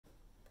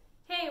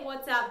Hey,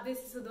 what's up? This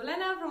is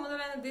Udolena from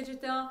Udolena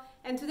Digital,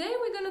 and today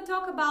we're going to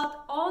talk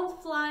about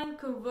offline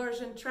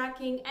conversion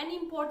tracking and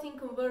importing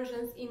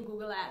conversions in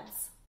Google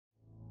Ads.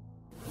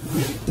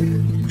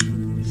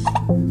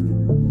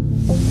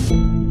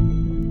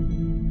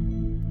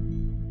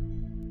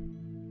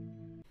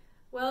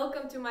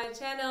 Welcome to my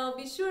channel.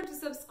 Be sure to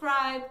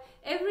subscribe.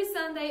 Every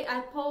Sunday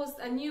I post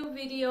a new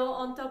video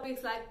on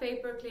topics like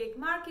pay-per-click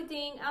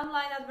marketing,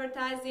 online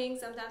advertising.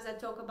 Sometimes I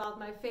talk about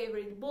my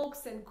favorite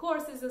books and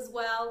courses as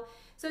well.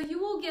 So you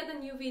will get a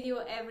new video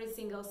every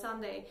single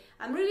Sunday.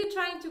 I'm really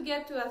trying to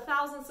get to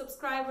 1,000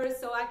 subscribers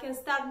so I can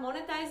start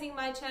monetizing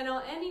my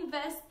channel and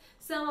invest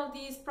some of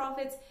these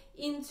profits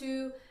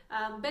into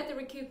better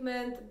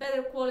equipment,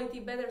 better quality,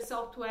 better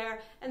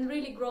software, and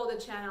really grow the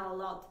channel a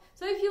lot.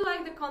 So if you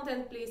like the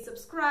content, please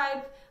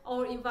subscribe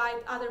or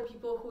invite other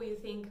people who you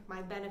think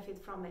might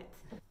benefit from it.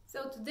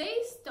 So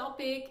today's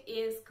topic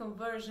is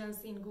conversions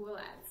in Google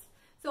Ads.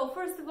 So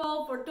first of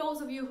all, for those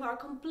of you who are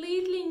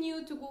completely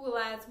new to Google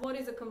Ads, what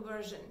is a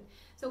conversion?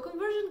 So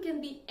conversion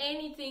can be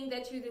anything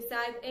that you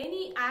decide,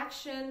 any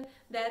action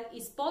that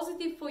is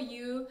positive for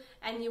you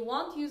and you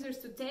want users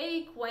to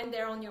take when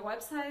they're on your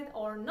website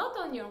or not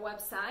on your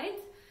website,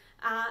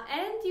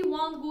 and you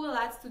want Google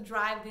Ads to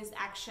drive this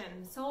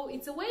action. So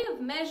it's a way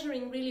of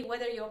measuring really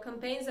whether your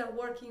campaigns are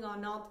working or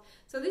not.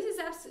 So this is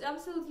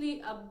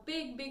absolutely a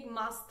big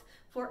must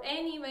for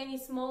any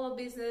smaller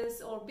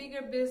business or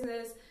bigger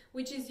business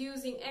which is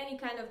using any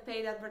kind of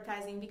paid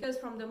advertising, because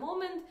from the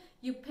moment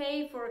you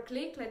pay for a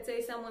click, let's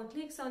say someone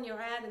clicks on your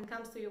ad and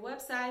comes to your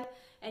website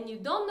and you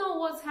don't know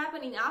what's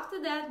happening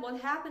after that, what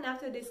happened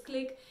after this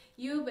click,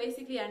 you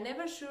basically are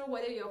never sure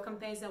whether your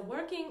campaigns are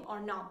working or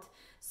not.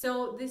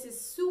 So this is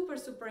super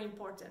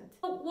important.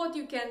 What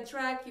you can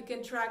track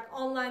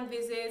online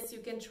visits,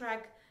 you can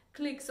track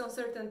clicks on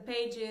certain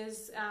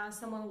pages,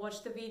 someone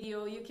watched the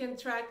video, you can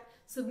track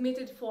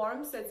submitted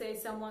forms. Let's say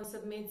someone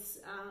submits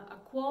a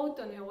quote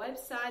on your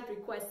website,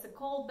 requests a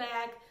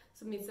callback,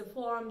 submits a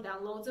form,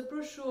 downloads a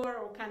brochure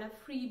or kind of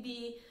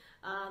freebie,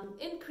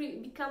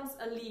 and becomes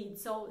a lead,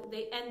 so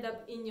they end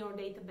up in your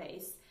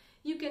database.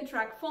 You can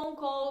track phone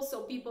calls,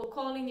 so people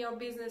calling your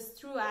business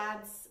through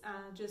ads,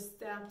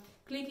 just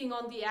clicking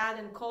on the ad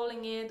and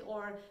calling it,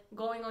 or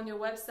going on your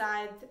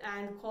website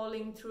and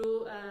calling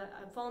through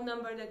a phone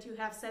number that you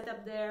have set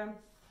up there.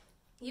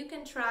 You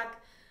can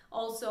track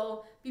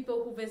also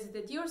people who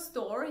visited your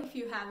store. If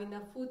you have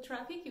enough foot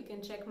traffic, you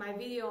can check my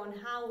video on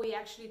how we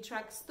actually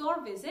track store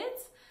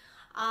visits.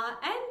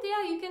 And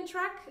yeah, you can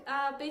track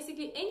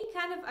basically any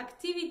kind of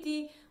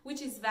activity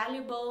which is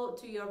valuable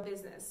to your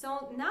business.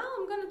 So now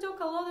I'm going to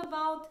talk a lot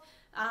about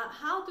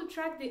how to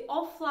track the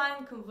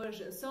offline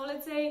conversion. So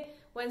let's say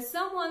when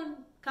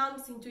someone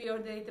comes into your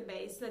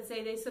database, let's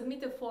say they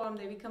submit a form,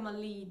 they become a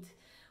lead.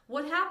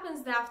 What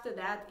happens after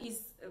that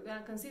is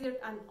considered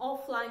an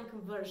offline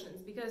conversion,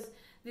 because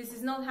this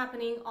is not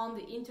happening on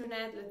the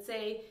internet. Let's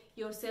say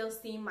your sales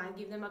team might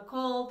give them a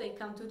call, they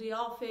come to the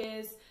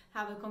office,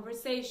 have a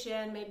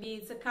conversation, maybe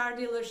it's a car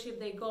dealership,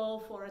 they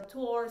go for a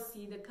tour,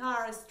 see the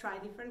cars, try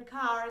different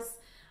cars.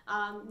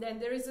 Then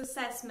there is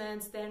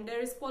assessments, then there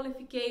is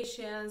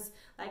qualifications,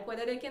 like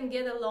whether they can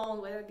get a loan,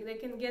 whether they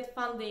can get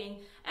funding,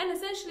 and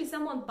essentially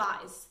someone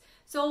buys.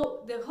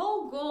 So the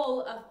whole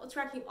goal of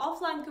tracking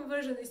offline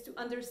conversion is to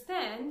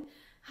understand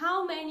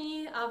how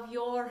many of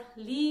your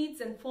leads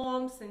and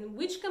forms and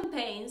which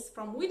campaigns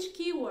from which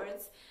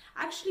keywords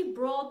actually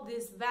brought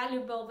these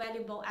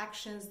valuable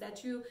actions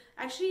that you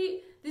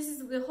actually, this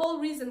is the whole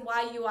reason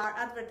why you are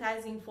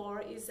advertising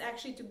for, is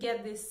actually to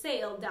get this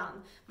sale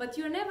done. But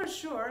you're never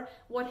sure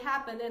what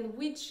happened and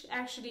which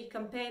actually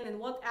campaign and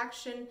what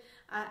action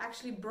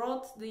actually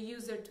brought the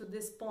user to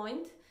this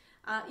point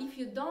if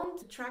you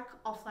don't track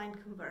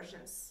offline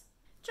conversions.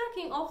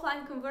 Tracking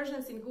offline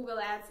conversions in Google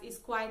Ads is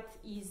quite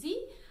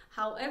easy.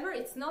 However,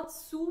 it's not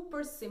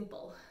super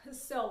simple.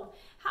 So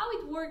how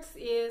it works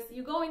is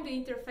you go in the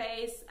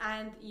interface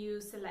and you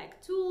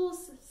select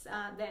tools,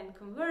 then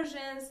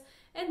conversions,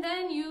 and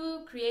then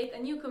you create a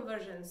new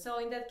conversion. So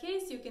in that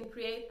case, you can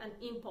create an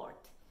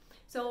import.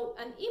 So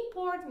an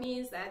import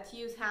means that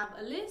you have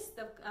a list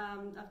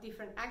of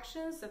different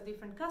actions of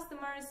different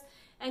customers,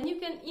 and you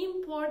can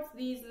import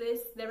these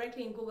lists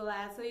directly in Google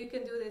Ads. So you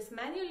can do this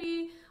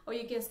manually, or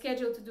you can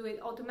schedule to do it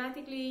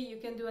automatically. You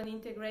can do an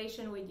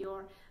integration with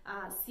your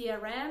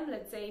CRM.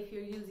 Let's say if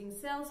you're using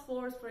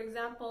Salesforce, for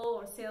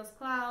example, or Sales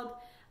Cloud,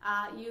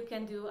 you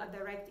can do a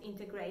direct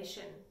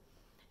integration.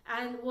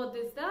 And what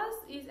this does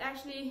is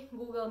actually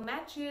Google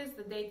matches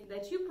the data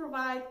that you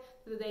provide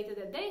to the data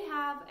that they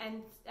have,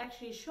 and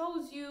actually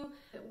shows you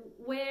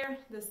where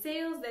the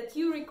sales that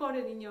you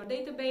recorded in your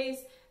database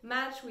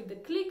match with the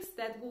clicks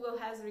that Google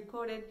has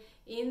recorded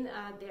in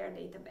their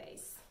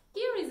database.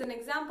 Here is an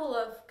example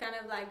of kind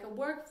of like a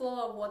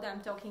workflow of what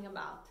I'm talking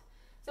about.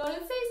 So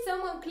let's say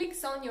someone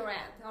clicks on your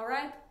ad, all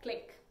right?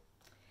 Click.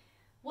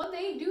 What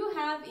they do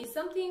have is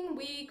something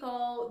we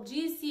call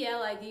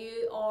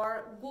GCLID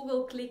or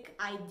Google Click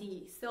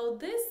ID. So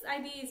this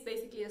ID is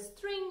basically a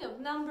string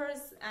of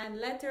numbers and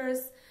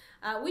letters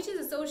which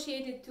is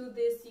associated to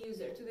this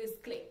user, to this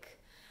click.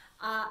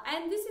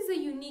 And this is a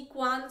unique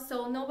one,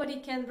 so nobody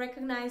can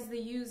recognize the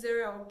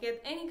user or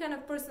get any kind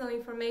of personal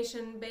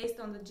information based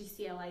on the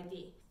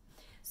GCLID.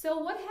 So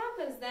what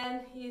happens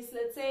then is,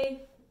 let's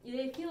say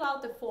they fill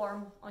out the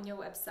form on your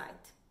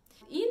website.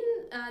 In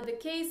the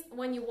case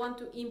when you want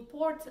to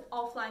import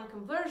offline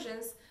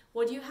conversions,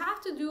 what you have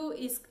to do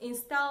is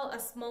install a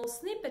small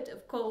snippet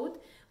of code,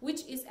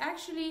 which is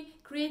actually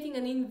creating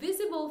an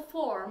invisible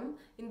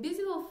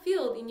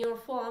field in your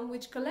form,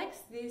 which collects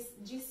this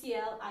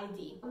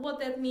GCLID. What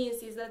that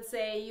means is, let's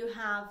say you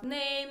have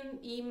name,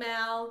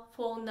 email,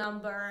 phone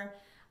number,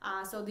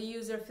 so the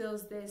user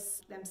fills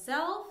this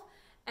themselves.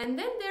 And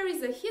then there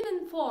is a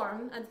hidden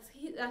form,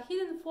 a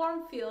hidden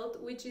form field,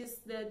 which is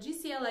the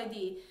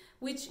GCLID,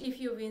 which, if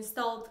you've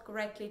installed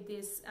correctly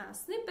this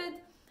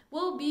snippet,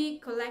 will be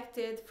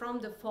collected from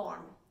the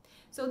form.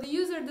 So the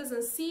user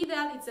doesn't see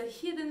that, it's a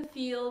hidden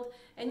field,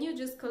 and you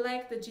just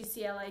collect the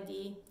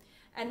GCLID.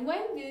 And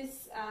when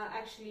this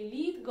actually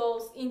lead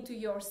goes into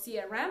your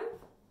CRM,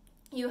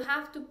 you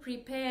have to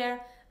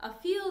prepare a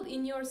field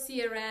in your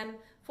CRM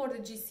for the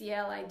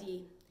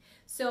GCLID.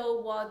 So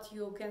what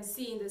you can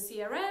see in the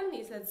CRM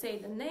is, let's say,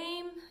 the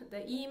name,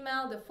 the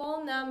email, the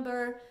phone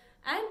number,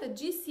 and the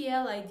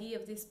GCLID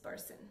of this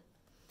person.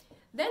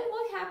 Then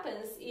what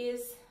happens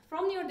is,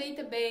 from your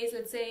database,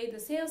 let's say the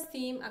sales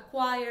team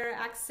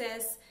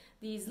access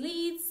these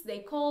leads, they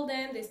call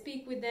them, they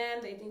speak with them,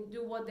 they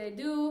do what they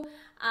do,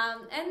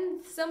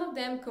 and some of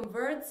them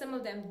convert, some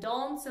of them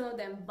don't, some of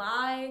them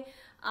buy.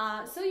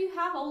 So you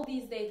have all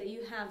these data.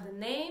 You have the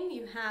name,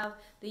 you have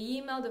the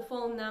email, the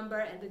phone number,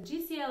 and the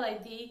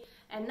GCLID,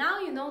 and now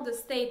you know the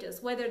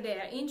status, whether they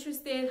are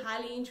interested,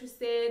 highly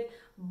interested,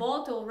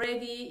 bought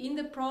already, in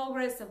the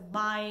progress of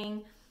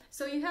buying.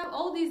 So you have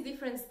all these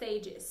different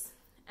stages.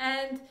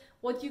 And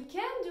what you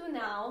can do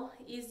now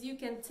is you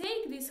can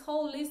take this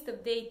whole list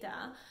of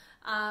data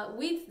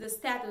with the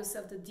status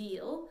of the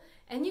deal,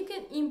 and you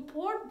can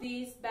import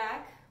these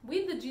back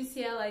with the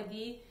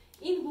GCLID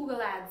in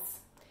Google Ads.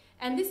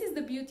 And this is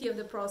the beauty of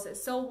the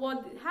process. So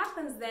what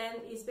happens then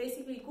is,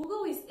 basically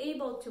Google is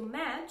able to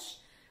match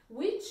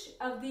which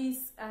of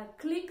these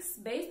clicks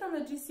based on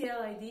the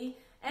GCLID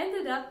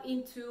ended up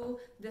into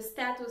the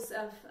status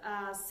of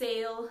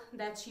sale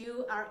that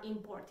you are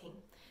importing.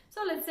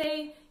 So let's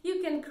say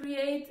you can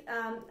create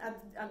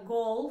a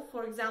goal,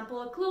 for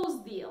example, a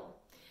closed deal,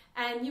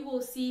 and you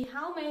will see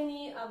how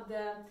many of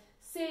the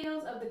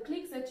sales, of the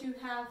clicks that you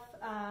have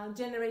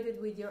generated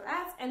with your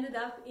ads ended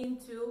up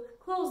into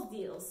closed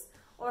deals,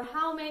 or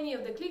how many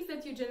of the clicks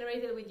that you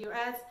generated with your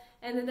ads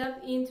ended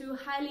up into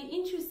highly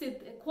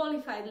interested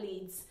qualified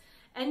leads.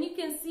 And you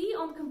can see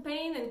on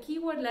campaign and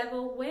keyword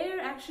level where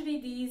actually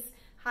these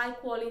high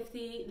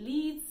quality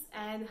leads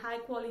and high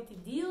quality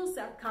deals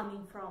are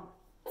coming from.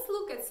 Let's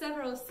look at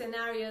several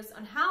scenarios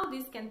on how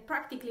this can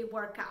practically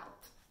work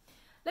out.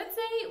 Let's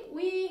say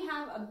we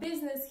have a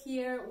business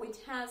here which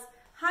has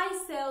high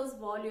sales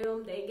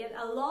volume. They get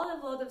a lot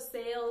of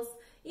sales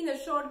in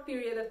a short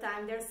period of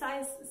time. Their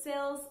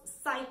sales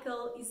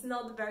cycle is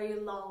not very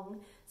long.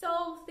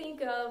 So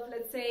think of,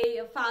 let's say,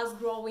 a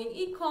fast-growing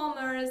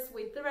e-commerce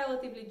with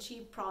relatively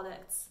cheap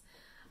products.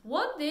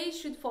 What they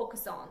should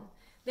focus on?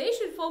 They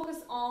should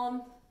focus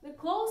on the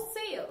closed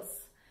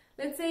sales.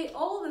 Let's say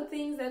all the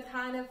things that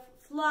kind of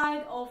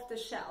fly off the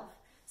shelf.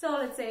 So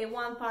let's say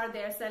one part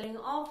they're selling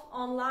off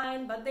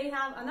online, but they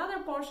have another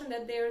portion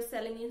that they're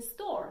selling in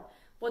store.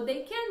 What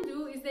they can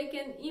do is they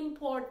can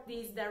import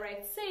these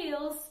direct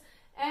sales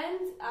and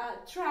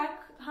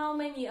track how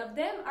many of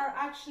them are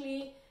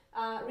actually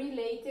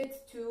related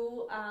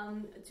to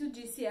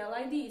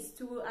GCLIDs,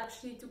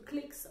 to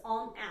clicks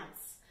on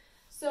ads.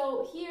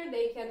 So here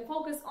they can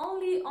focus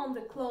only on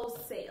the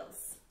closed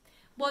sales.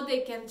 What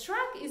they can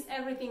track is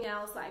everything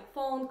else, like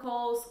phone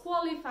calls,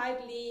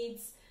 qualified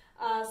leads,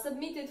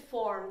 submitted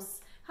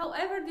forms.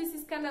 However, this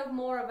is kind of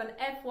more of an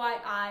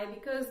FYI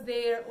because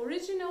their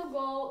original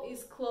goal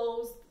is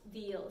closed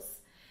deals.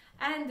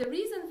 And the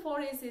reason for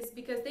this is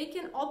because they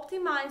can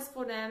optimize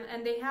for them,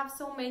 and they have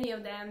so many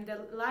of them.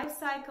 The life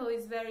cycle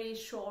is very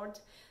short,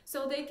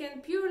 so they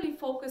can purely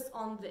focus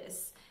on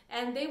this,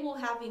 and they will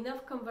have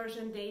enough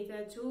conversion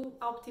data to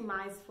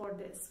optimize for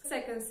this.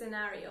 Second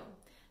scenario.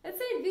 Let's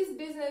say this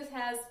business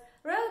has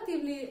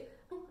relatively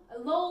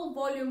low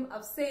volume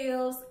of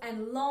sales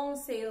and long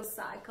sales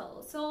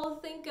cycle. So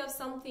think of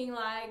something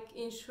like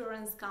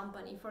insurance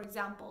company, for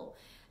example.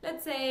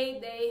 Let's say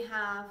they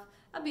have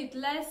a bit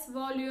less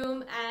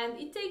volume and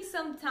it takes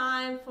some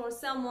time for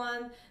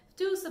someone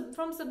to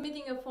from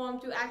submitting a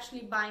form to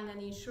actually buying an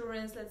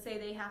insurance. Let's say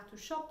they have to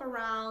shop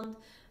around,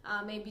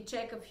 maybe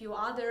check a few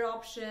other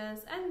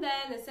options, and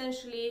then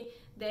essentially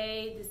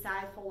they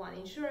decide for one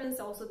insurance.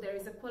 Also, there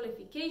is a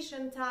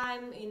qualification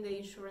time in the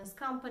insurance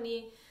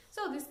company.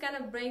 So this kind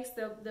of breaks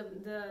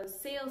the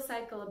sales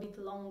cycle a bit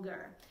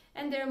longer.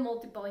 And there are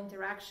multiple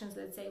interactions,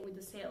 let's say, with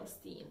the sales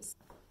teams.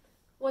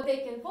 What they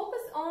can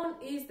focus on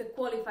is the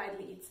qualified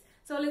leads.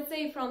 So let's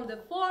say from the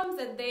forms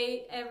that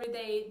every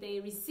day they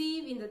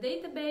receive in the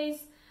database,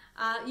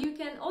 you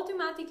can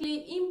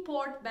automatically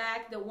import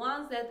back the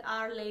ones that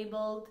are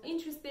labeled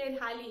interested,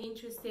 highly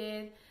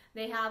interested.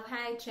 They have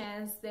high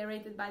chance, they're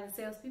rated by the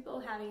salespeople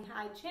having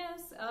high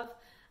chance of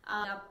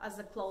as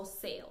a closed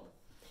sale.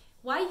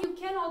 Why you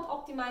cannot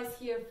optimize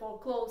here for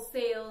closed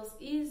sales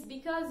is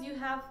because you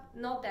have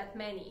not that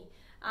many.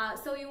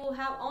 So you will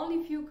have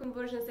only few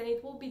conversions, and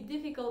it will be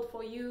difficult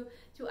for you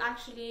to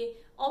actually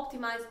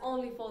optimize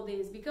only for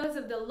this because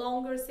of the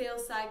longer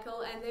sales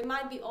cycle, and there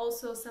might be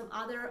also some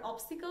other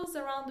obstacles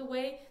around the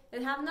way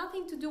that have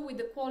nothing to do with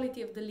the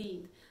quality of the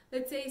lead.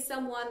 Let's say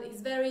someone is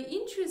very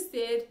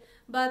interested,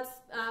 but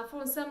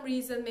for some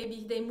reason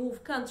maybe they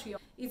move country.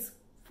 It's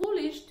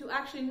foolish to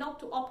actually not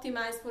to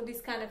optimize for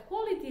this kind of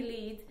quality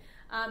lead,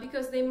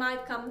 because they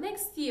might come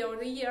next year or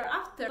the year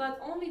after, but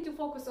only to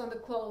focus on the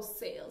closed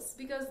sales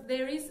because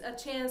there is a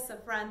chance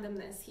of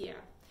randomness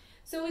here.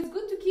 So it's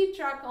good to keep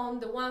track on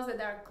the ones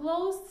that are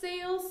closed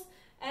sales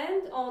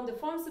and on the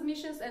form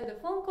submissions and the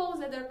phone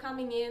calls that are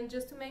coming in,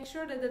 just to make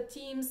sure that the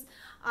teams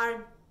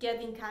are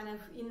getting kind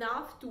of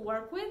enough to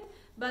work with.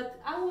 But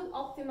I would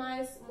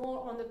optimize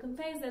more on the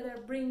campaigns that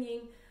are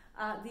bringing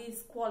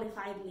these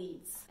qualified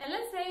leads. And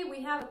let's say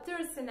we have a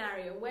third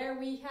scenario where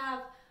we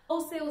have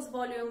low sales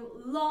volume,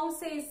 long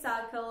sales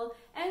cycle,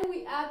 and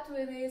we add to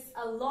this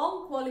a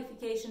long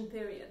qualification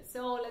period.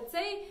 So let's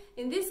say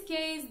in this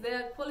case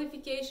the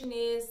qualification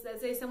is,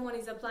 let's say someone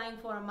is applying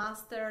for a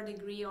master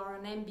degree or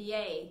an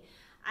MBA,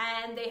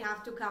 and they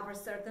have to cover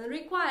certain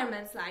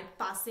requirements like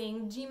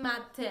passing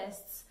GMAT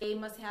tests. They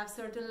must have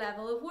certain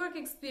level of work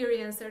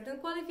experience, certain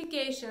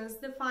qualifications,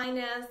 the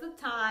finance, the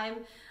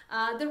time,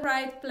 the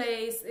right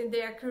place in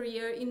their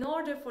career in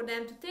order for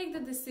them to take the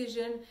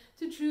decision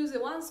to choose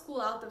one school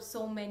out of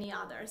so many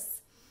others.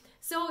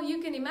 So you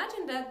can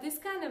imagine that this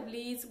kind of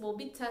leads will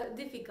be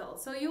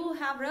difficult. So you will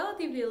have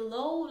relatively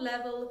low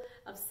level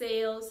of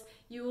sales,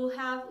 you will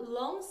have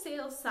long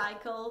sales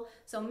cycle,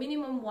 so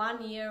minimum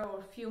 1 year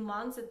or a few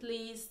months at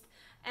least,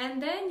 and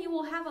then you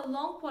will have a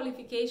long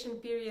qualification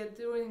period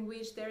during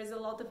which there is a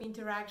lot of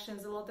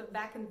interactions, a lot of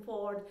back and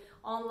forth,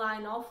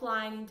 online,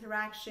 offline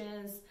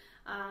interactions,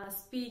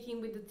 speaking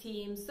with the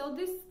team. So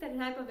this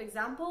type of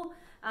example,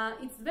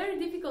 it's very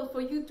difficult for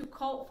you to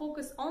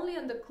focus only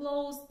on the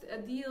closed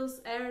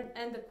deals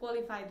and the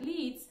qualified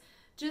leads,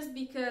 just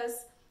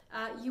because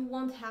you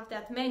won't have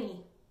that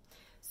many.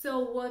 So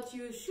what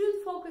you should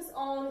focus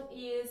on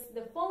is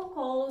the phone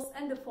calls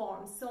and the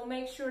forms. So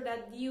make sure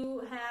that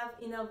you have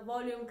enough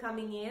volume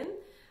coming in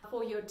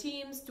for your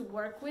teams to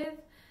work with.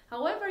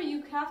 However,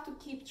 you have to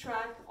keep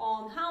track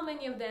on how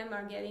many of them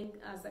are getting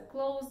as a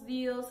closed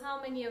deals,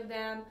 how many of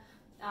them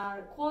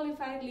are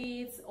qualified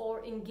leads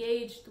or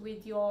engaged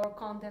with your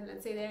content.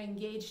 Let's say they're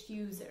engaged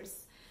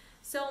users.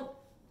 So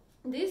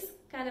this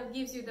kind of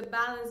gives you the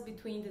balance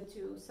between the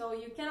two. So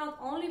you cannot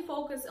only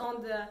focus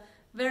on the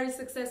very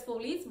successful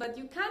leads, but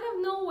you kind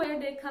of know where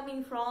they're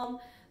coming from.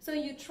 So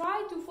you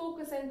try to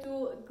focus and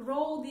to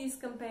grow these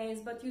campaigns,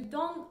 but you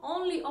don't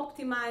only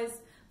optimize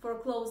for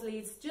closed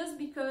leads just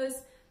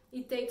because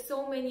it takes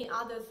so many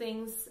other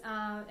things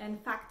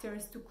and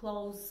factors to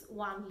close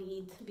one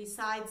lead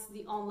besides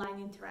the online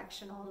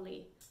interaction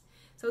only.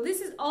 So this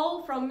is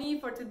all from me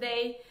for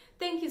today.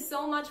 Thank you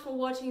so much for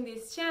watching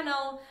this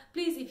channel.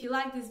 Please, if you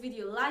like this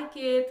video, like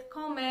it,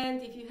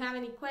 comment. If you have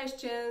any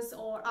questions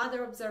or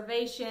other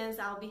observations,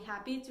 I'll be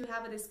happy to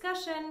have a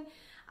discussion.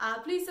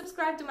 Please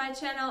subscribe to my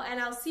channel,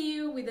 and I'll see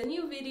you with a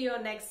new video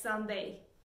next Sunday.